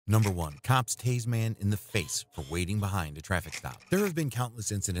Number 1. Cops tase man in the face for waiting behind a traffic stop. There have been countless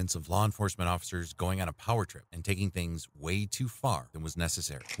incidents of law enforcement officers going on a power trip and taking things way too far than was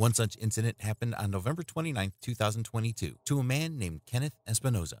necessary. One such incident happened on November 29, 2022, to a man named Kenneth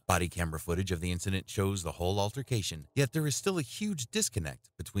Espinoza. Body camera footage of the incident shows the whole altercation, yet there is still a huge disconnect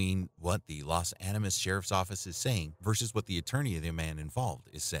between what the Los Animas Sheriff's Office is saying versus what the attorney of the man involved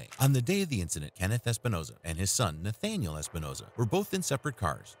is saying. On the day of the incident, Kenneth Espinoza and his son, Nathaniel Espinoza, were both in separate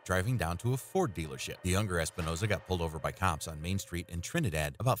cars, driving down to a Ford dealership. The younger Espinoza got pulled over by cops on Main Street in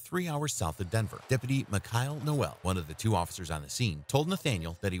Trinidad, about 3 hours south of Denver. Deputy Mikhail Noel, one of the two officers on the scene, told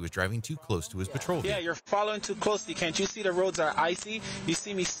Nathaniel that he was driving too close to his patrol vehicle. Yeah, you're following too closely. Can't you see the roads are icy? You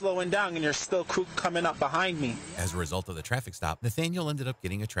see me slowing down and you're still coming up behind me. As a result of the traffic stop, Nathaniel ended up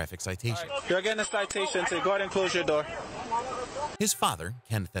getting a traffic citation. You're getting a citation, so go ahead and close your door. His father,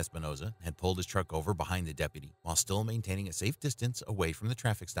 Kenneth Espinoza, had pulled his truck over behind the deputy while still maintaining a safe distance away from the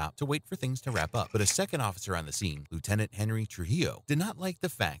traffic stop to wait for things to wrap up. But a second officer on the scene, Lieutenant Henry Trujillo, did not like the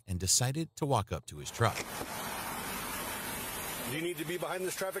fact and decided to walk up to his truck. Do you need to be behind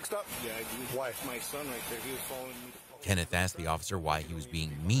this traffic stop? Yeah, I do. Why? My son right there, he was following me. Kenneth asked the officer why he was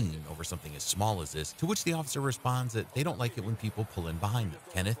being mean over something as small as this, to which the officer responds that they don't like it when people pull in behind them.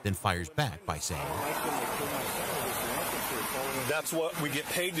 Kenneth then fires back by saying, That's what we get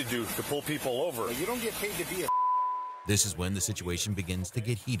paid to do, to pull people over. Well, you don't get paid to be a This is when the situation begins to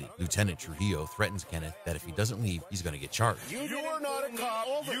get heated. Lieutenant Trujillo threatens Kenneth that if he doesn't leave, he's going to get charged. You are not a cop.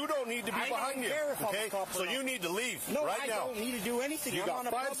 You don't need to be behind you. Okay? So you need to leave right now. I don't need to do anything. You I'm got on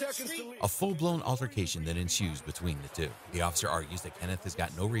a 5 seconds to leave. A full-blown altercation then ensues between the two. The officer argues that Kenneth has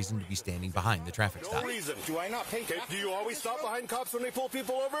got no reason to be standing behind the traffic stop. No reason. Do I not pay Okay, taxes? do you always stop behind cops when they pull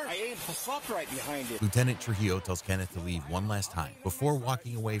people over? I ain't stopped right behind it. Lieutenant Trujillo tells Kenneth to leave one last time before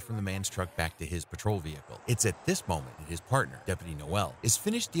walking away from the man's truck back to his patrol vehicle. It's at this moment that his partner, Deputy Noel, is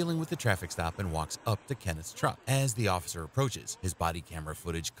finished dealing with the traffic stop and walks up to Kenneth's truck. As the officer approaches, his body camera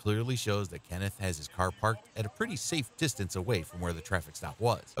footage clearly shows that Kenneth has his car parked at a pretty safe distance away from where the traffic stop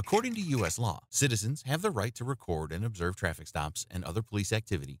was. According to U.S. law, citizens have the right to record and observe traffic stops and other police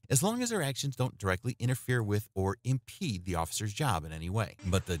activity as long as their actions don't directly interfere with or impede the officer's job in any way.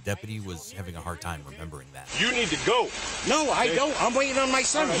 But the deputy was having a hard time remembering that. You need to go. No, I don't. I'm waiting on my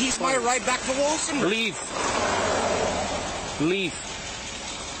son. He's my ride back to Walson. Leave. Leave.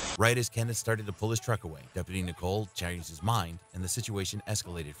 Right as Kenneth started to pull his truck away, Deputy Nicole changed his mind and the situation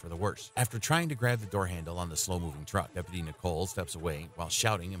escalated for the worse. After trying to grab the door handle on the slow-moving truck, Deputy Nicole steps away while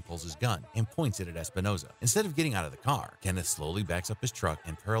shouting and pulls his gun and points it at Espinoza. Instead of getting out of the car, Kenneth slowly backs up his truck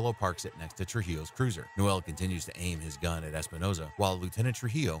and parallel parks it next to Trujillo's cruiser. Noel continues to aim his gun at Espinoza while Lieutenant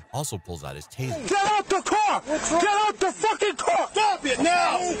Trujillo also pulls out his taser. Get out the car! Get out the fucking car! Stop it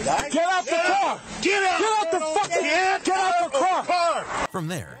now! Get out the car! Get out the fucking... Get out the car! From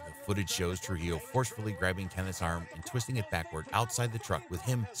there, the footage shows Trujillo forcefully grabbing Kenneth's arm and twisting it backward outside the truck with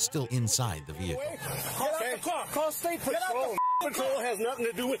him still inside the vehicle. Get out the car! Call state patrol! Patrol has nothing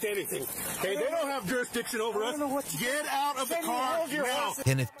to do with anything. Okay, they don't have jurisdiction over us. Get out of the car now!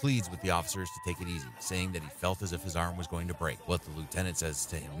 Kenneth pleads with the officers to take it easy, saying that he felt as if his arm was going to break. What the lieutenant says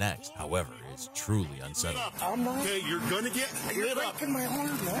to him next, however, is truly unsettling. I'm not. Okay, you're gonna get lit up. My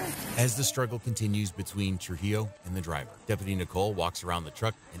arm, man. As the struggle continues between Trujillo and the driver, Deputy Nicole walks around the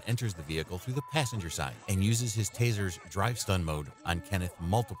truck and enters the vehicle through the passenger side and uses his taser's drive stun mode on Kenneth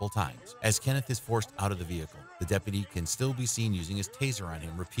multiple times. As Kenneth is forced out of the vehicle, the deputy can still be seen using his taser on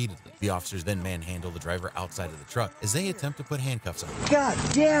him repeatedly. The officers then manhandle the driver outside of the truck as they attempt to put handcuffs on him. God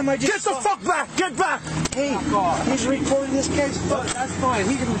damn, I just... Get the fuck back! Get back! Hey, he's recording this case. That's fine.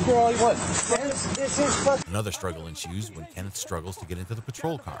 He can record all he wants. This is fucking... Another struggle ensues when Kenneth struggles to get into the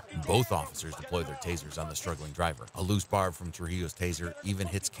patrol car. Both officers deploy their tasers on the struggling driver. A loose barb from Trujillo's taser even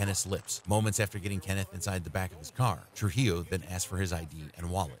hits Kenneth's lips. Moments after getting Kenneth inside the back of his car, Trujillo then asks for his ID and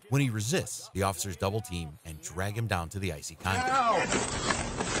wallet. When he resists, the officers double team and drag him down to the icy concrete.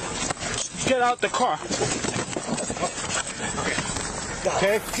 Get out the car.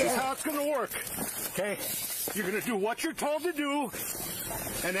 Okay, this is how it's gonna work. Okay, you're gonna do what you're told to do,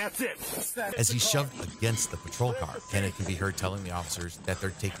 and that's it. As he's shoved against the patrol car, Kenneth can be heard telling the officers that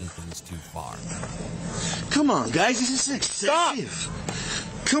they're taking things too far. Come on, guys. This is excessive.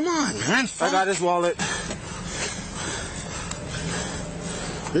 Come on, man. I got his wallet.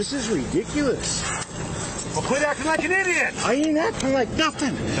 This is ridiculous. Well, quit acting like an idiot. I ain't acting like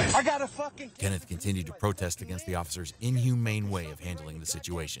nothing. I got a fucking... Kenneth continued to protest against the officer's inhumane way of handling the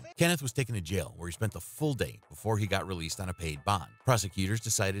situation. Kenneth was taken to jail, where he spent the full day before he got released on a paid bond. Prosecutors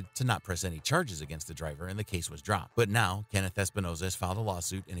decided to not press any charges against the driver, and the case was dropped. But now, Kenneth Espinoza has filed a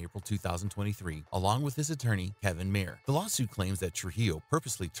lawsuit in April 2023, along with his attorney, Kevin Mayer. The lawsuit claims that Trujillo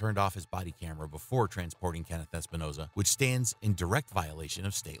purposely turned off his body camera before transporting Kenneth Espinoza, which stands in direct violation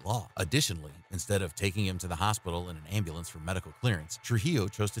of state law. Additionally, instead of taking him to the hospital in an ambulance for medical clearance, Trujillo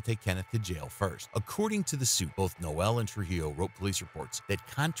chose to take Kenneth to jail first. According to the suit, both Noel and Trujillo wrote police reports that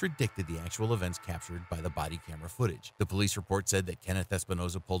contradicted the actual events captured by the body camera footage. The police report said that Kenneth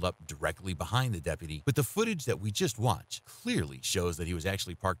Espinoza pulled up directly behind the deputy, but the footage that we just watched clearly shows that he was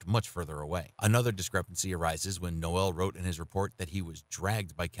actually parked much further away. Another discrepancy arises when Noel wrote in his report that he was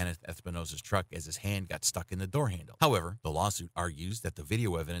dragged by Kenneth Espinoza's truck as his hand got stuck in the door handle. However, the lawsuit argues that the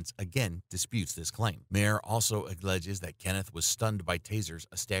video evidence again disputes this claim. Mayer also alleges that Kenneth was stunned by tasers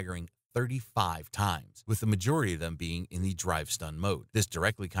a staggering 35 times, with the majority of them being in the drive stun mode. This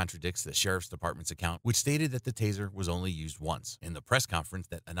directly contradicts the sheriff's department's account, which stated that the taser was only used once. In the press conference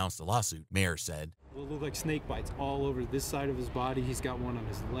that announced the lawsuit, Mayer said, "Will look like snake bites all over this side of his body. He's got one on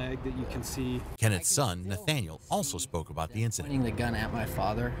his leg that you can see." Kenneth's son, Nathaniel, also spoke about the incident. Pointing the gun at my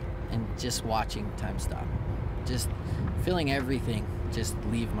father and just watching time stop. Just feeling everything just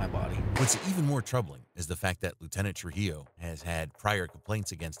leave my body. What's even more troubling is the fact that Lieutenant Trujillo has had prior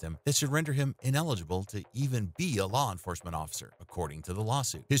complaints against him that should render him ineligible to even be a law enforcement officer, according to the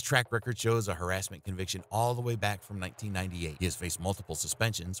lawsuit. His track record shows a harassment conviction all the way back from 1998. He has faced multiple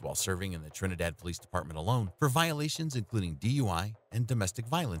suspensions while serving in the Trinidad Police Department alone for violations including DUI and domestic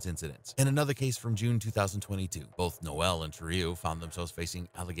violence incidents. In another case from June 2022, both Noel and Trujillo found themselves facing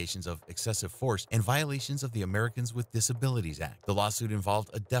allegations of excessive force and violations of the Americans with Disabilities Act. The lawsuit involved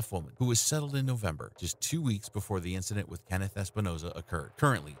a deaf woman who was settled in November, just 2 weeks before the incident with Kenneth Espinoza occurred.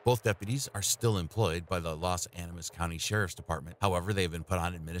 Currently, both deputies are still employed by the Los Animas County Sheriff's Department. However, they have been put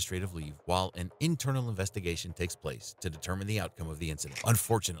on administrative leave while an internal investigation takes place to determine the outcome of the incident.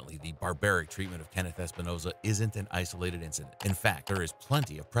 Unfortunately, the barbaric treatment of Kenneth Espinoza isn't an isolated incident. In fact, there is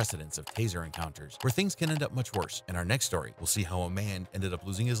plenty of precedents of taser encounters where things can end up much worse. In our next story, we'll see how a man ended up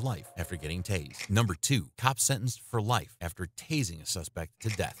losing his life after getting tased. Number 2, cop sentenced for life after tasing a suspect to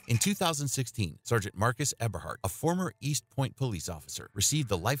death. In 2016, Sergeant Marcus Eberhardt, a former East Point police officer,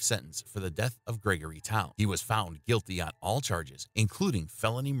 received a life sentence for the death of Gregory Town. He was found guilty on all charges, including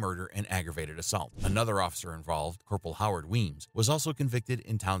felony murder and aggravated assault. Another officer involved, Corporal Howard Weems, was also convicted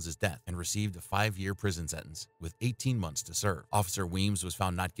in Towns' death and received a 5-year prison sentence with 18 months to serve. Officer Weems was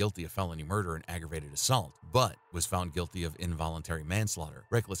found not guilty of felony murder and aggravated assault, but was found guilty of involuntary manslaughter,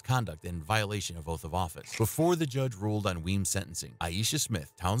 reckless conduct, and violation of oath of office. Before the judge ruled on Weems' sentencing, Aisha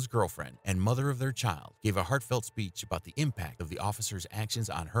Smith, Town's girlfriend and mother of their child, gave a heartfelt speech about the impact of the officers' actions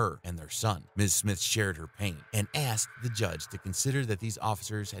on her and their son. Ms. Smith shared her pain and asked the judge to consider that these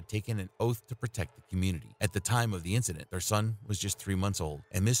officers had taken an oath to protect the community. At the time of the incident, their son was just 3 months old,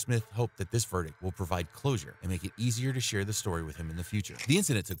 and Ms. Smith hoped that this verdict will provide closure and make it easier to share the story with him in the future. The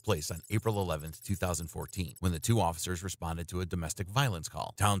incident took place on April 11, 2014, when the 2 officers responded to a domestic violence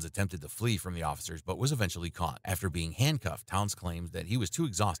call. Towns attempted to flee from the officers but was eventually caught. After being handcuffed, Towns claims that he was too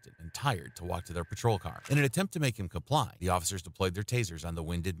exhausted and tired to walk to their patrol car. In an attempt to make him comply, the officers deployed their tasers on the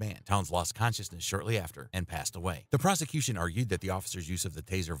winded man. Towns lost consciousness shortly after and passed away. The prosecution argued that the officers' use of the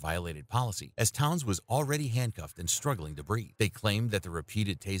taser violated policy, as Towns was already handcuffed and struggling to breathe. They claimed that the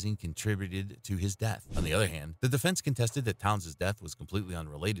repeated tasing contributed to his death. On the other hand, the defense contested that Towns' death was completely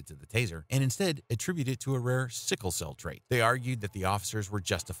unrelated to the taser and instead attributed it to a rare sickle cell trait. They argued that the officers were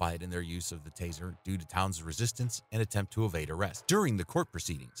justified in their use of the taser due to Towns' resistance and attempt to evade arrest. During the court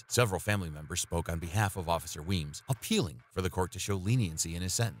proceedings, several family members spoke on behalf of Officer Weems, appealing for the court to show leniency in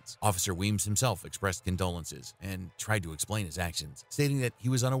his sentence. Officer Weems himself expressed condolences and tried to explain his actions, stating that he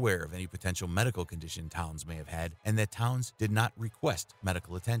was unaware of any potential medical condition Towns may have had and that Towns did not request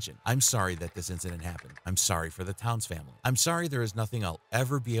medical attention. "I'm sorry that this incident happened. I'm sorry for the Towns family. I'm sorry there is nothing I'll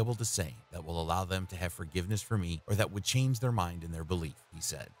ever be able to say that will allow them to have forgiveness for me or that would change their mind in their belief," he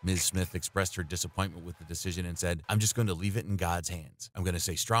said. Ms. Smith expressed her disappointment with the decision and said, "I'm just going to leave it in God's hands. I'm going to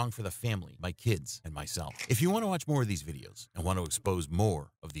stay strong for the family, my kids, and myself." If you want to watch more of these videos and want to expose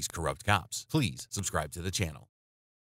more of these corrupt cops, please subscribe to the channel.